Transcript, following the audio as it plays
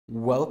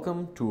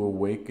Welcome to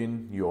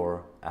Awaken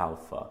Your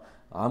Alpha.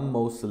 I'm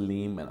Mo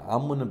Salim and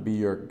I'm going to be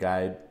your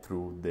guide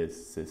through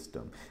this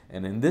system.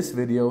 And in this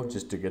video,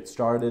 just to get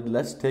started,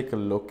 let's take a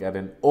look at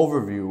an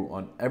overview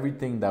on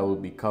everything that will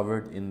be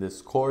covered in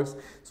this course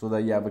so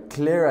that you have a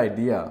clear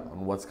idea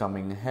on what's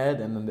coming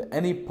ahead, and in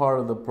any part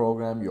of the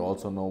program you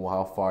also know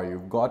how far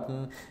you've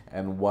gotten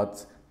and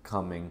what's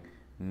coming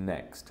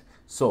next.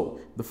 So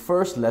the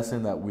first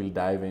lesson that we'll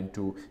dive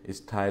into is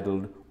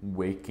titled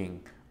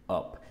Waking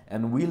Up.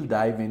 And we'll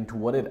dive into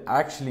what it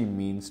actually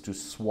means to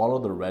swallow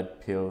the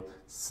red pill,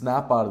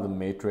 snap out of the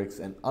matrix,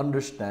 and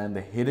understand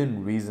the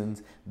hidden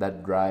reasons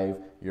that drive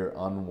your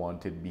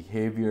unwanted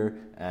behavior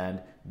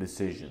and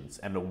decisions.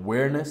 And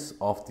awareness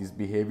of these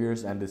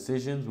behaviors and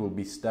decisions will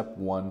be step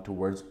one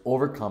towards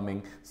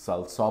overcoming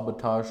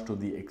self-sabotage to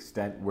the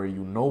extent where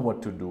you know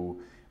what to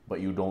do,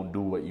 but you don't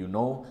do what you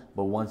know.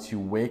 But once you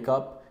wake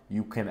up,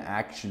 you can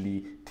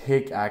actually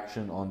take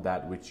action on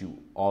that which you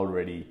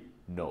already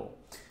know.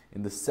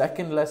 In the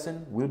second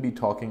lesson, we'll be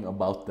talking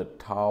about the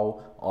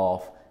Tao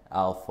of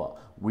Alpha.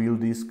 We'll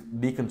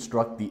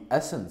deconstruct the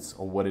essence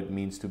of what it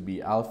means to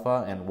be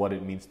alpha and what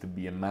it means to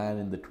be a man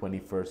in the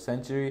 21st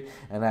century,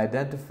 and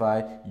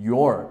identify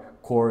your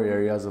core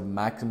areas of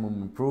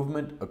maximum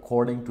improvement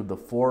according to the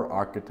 4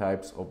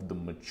 archetypes of the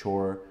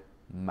mature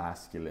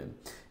masculine.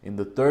 In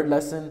the third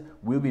lesson,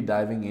 we'll be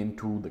diving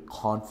into the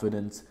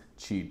confidence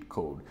cheat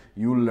code.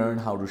 You'll learn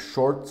how to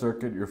short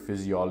circuit your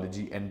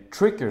physiology and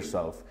trick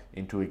yourself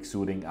into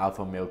exuding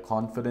alpha male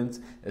confidence,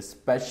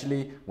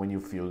 especially when you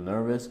feel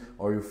nervous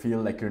or you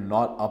feel like you're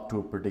not up to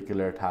a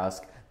particular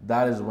task.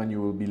 That is when you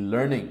will be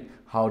learning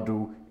how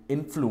to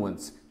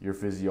influence your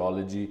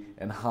physiology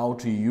and how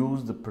to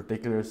use the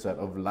particular set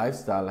of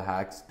lifestyle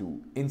hacks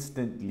to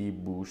instantly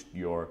boost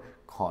your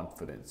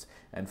confidence.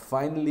 And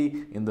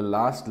finally, in the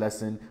last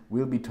lesson,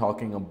 we'll be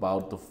talking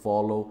about the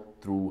follow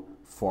through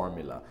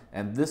formula,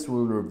 and this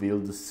will reveal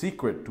the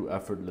secret to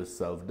effortless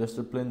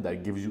self-discipline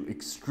that gives you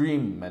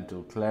extreme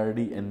mental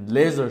clarity and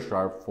laser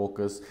sharp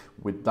focus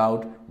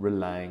without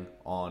relying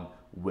on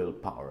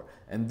willpower.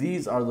 And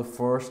these are the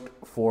first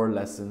 4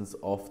 lessons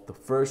of the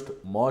first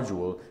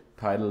module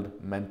titled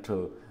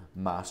Mental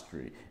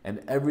Mastery,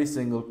 and every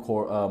single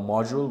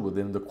module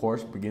within the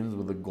course begins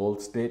with a goal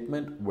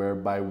statement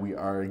whereby we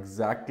are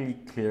exactly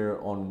clear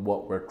on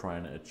what we're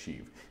trying to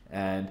achieve.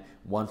 And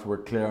once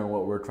we're clear on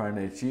what we're trying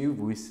to achieve,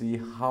 we see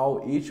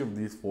how each of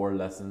these 4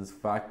 lessons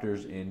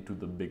factors into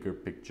the bigger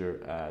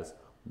picture as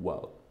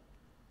well.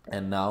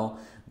 And now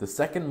the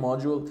second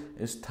module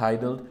is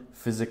titled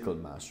Physical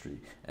Mastery,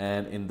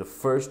 and in the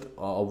first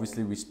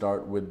obviously we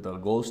start with the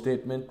goal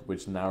statement,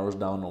 which narrows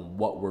down on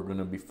what we're going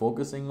to be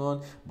focusing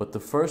on. But the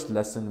first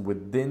lesson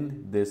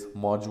within this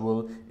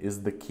module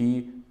is the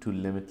key to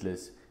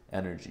limitless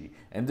energy,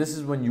 and this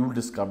is when you'll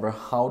discover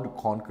how to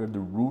conquer the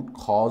root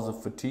cause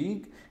of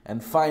fatigue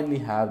and finally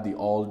have the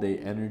all-day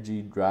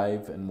energy,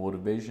 drive, and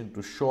motivation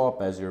to show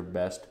up as your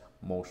best,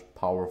 most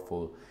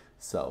powerful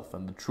self.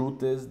 And the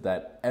truth is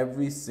that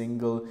every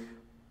single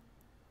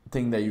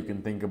thing that you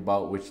can think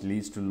about which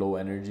leads to low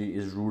energy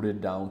is rooted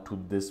down to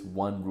this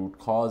one root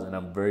cause, and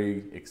I'm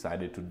very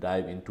excited to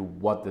dive into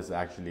what this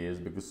actually is,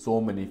 because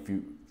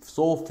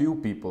so few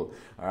people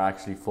are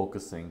actually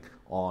focusing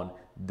on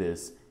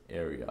this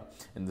area.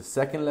 In the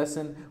second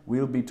lesson,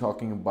 we'll be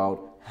talking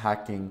about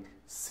hacking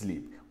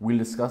sleep. We'll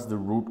discuss the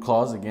root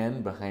cause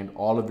again behind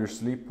all of your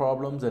sleep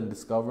problems and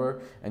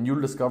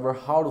you'll discover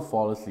how to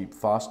fall asleep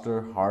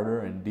faster, harder,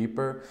 and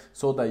deeper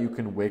so that you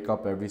can wake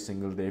up every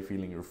single day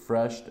feeling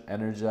refreshed,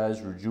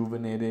 energized,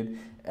 rejuvenated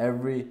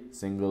every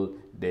single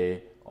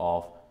day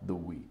of the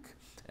week.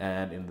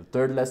 And in the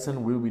third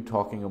lesson, we'll be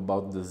talking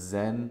about the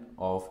Zen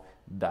of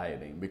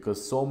dieting,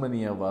 because so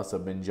many of us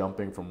have been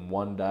jumping from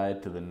one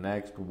diet to the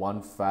next,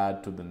 one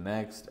fad to the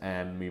next,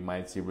 and we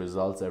might see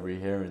results every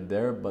here and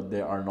there, but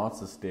they are not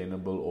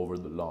sustainable over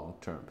the long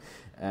term.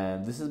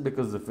 And this is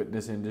because the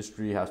fitness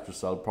industry has to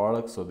sell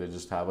products, so they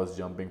just have us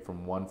jumping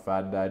from one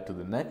fad diet to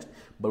the next.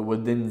 But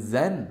within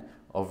Zen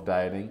of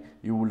dieting,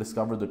 you will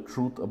discover the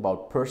truth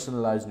about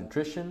personalized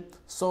nutrition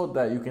so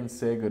that you can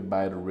say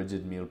goodbye to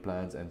rigid meal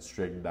plans and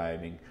strict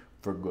dieting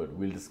for good.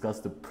 We'll discuss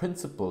the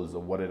principles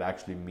of what it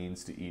actually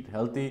means to eat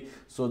healthy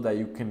so that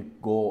you can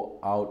go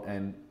out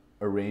and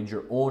arrange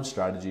your own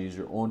strategies,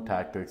 your own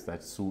tactics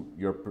that suit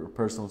your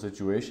personal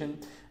situation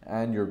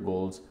and your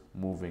goals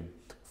moving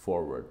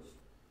forward.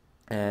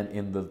 And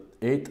in the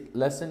 8th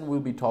lesson, we'll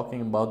be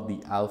talking about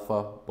the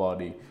Alpha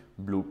Body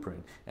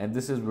Blueprint. And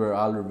this is where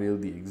I'll reveal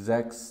the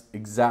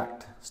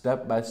exact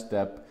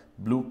step-by-step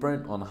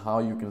blueprint on how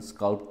you can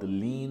sculpt the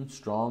lean,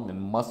 strong, and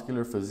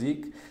muscular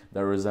physique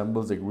that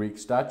resembles a Greek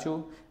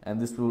statue, and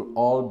this will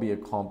all be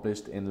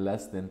accomplished in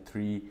less than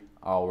 3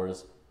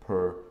 hours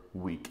per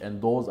week.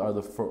 And those are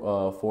the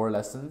 4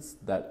 lessons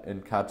that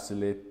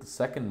encapsulate the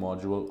second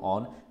module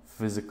on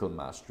physical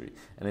mastery.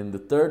 And in the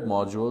third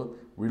module,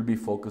 we'll be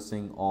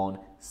focusing on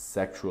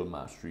sexual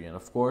mastery. And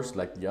of course,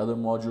 like the other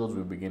modules,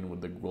 we begin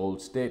with the goal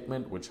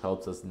statement, which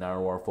helps us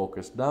narrow our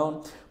focus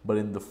down. But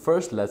in the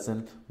first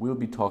lesson, we'll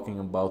be talking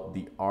about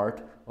the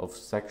art of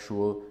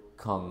sexual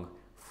kung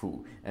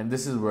Fu. And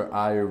this is where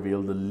I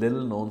reveal the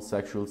little known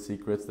sexual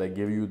secrets that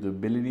give you the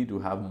ability to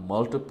have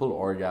multiple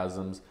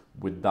orgasms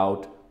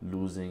without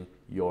losing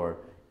your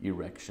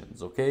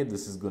erections. Okay,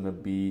 this is going to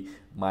be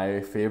my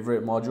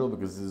favorite module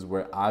because this is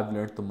where I've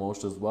learned the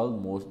most as well.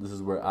 This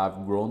is where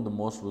I've grown the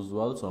most as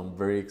well. So I'm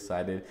very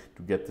excited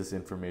to get this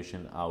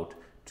information out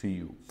to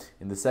you.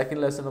 In the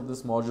second lesson of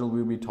this module,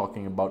 we'll be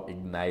talking about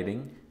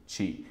igniting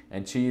Chi.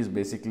 And Chi is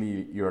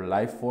basically your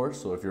life force.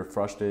 So if you're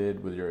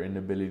frustrated with your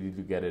inability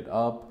to get it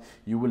up,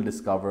 you will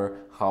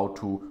discover how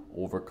to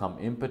overcome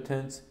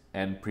impotence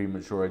and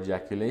premature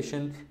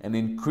ejaculation and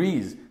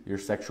increase your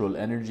sexual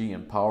energy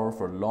and power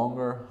for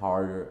longer,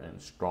 harder,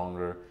 and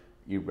stronger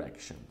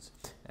erections.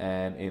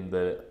 And in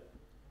the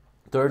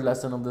third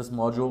lesson of this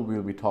module,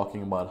 we'll be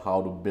talking about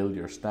how to build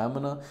your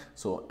stamina.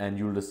 And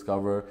you'll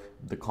discover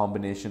the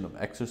combination of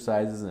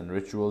exercises and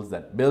rituals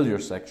that build your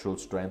sexual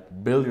strength,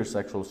 build your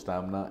sexual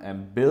stamina,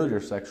 and build your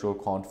sexual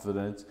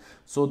confidence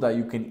so that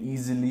you can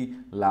easily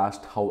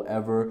last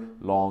however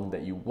long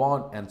that you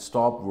want and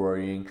stop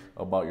worrying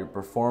about your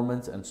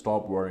performance and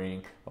stop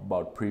worrying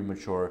about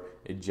premature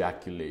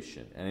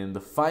ejaculation. And in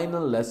the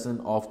final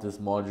lesson of this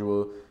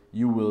module,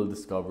 you will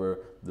discover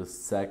the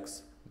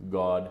sex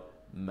god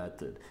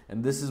method.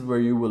 And this is where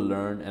you will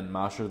learn and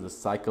master the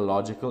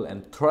psychological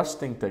and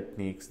thrusting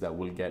techniques that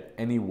will get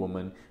any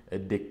woman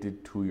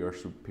addicted to your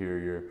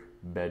superior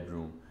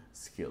bedroom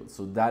skills.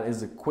 So that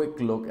is a quick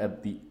look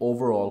at the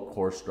overall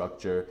course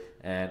structure,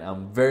 and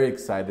I'm very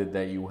excited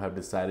that you have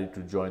decided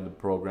to join the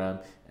program.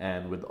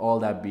 And with all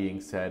that being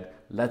said,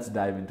 let's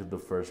dive into the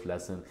first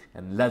lesson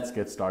and let's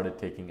get started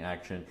taking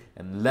action,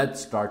 and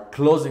let's start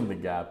closing the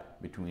gap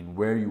between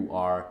where you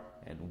are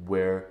and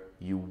where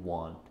you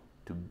want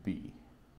to be.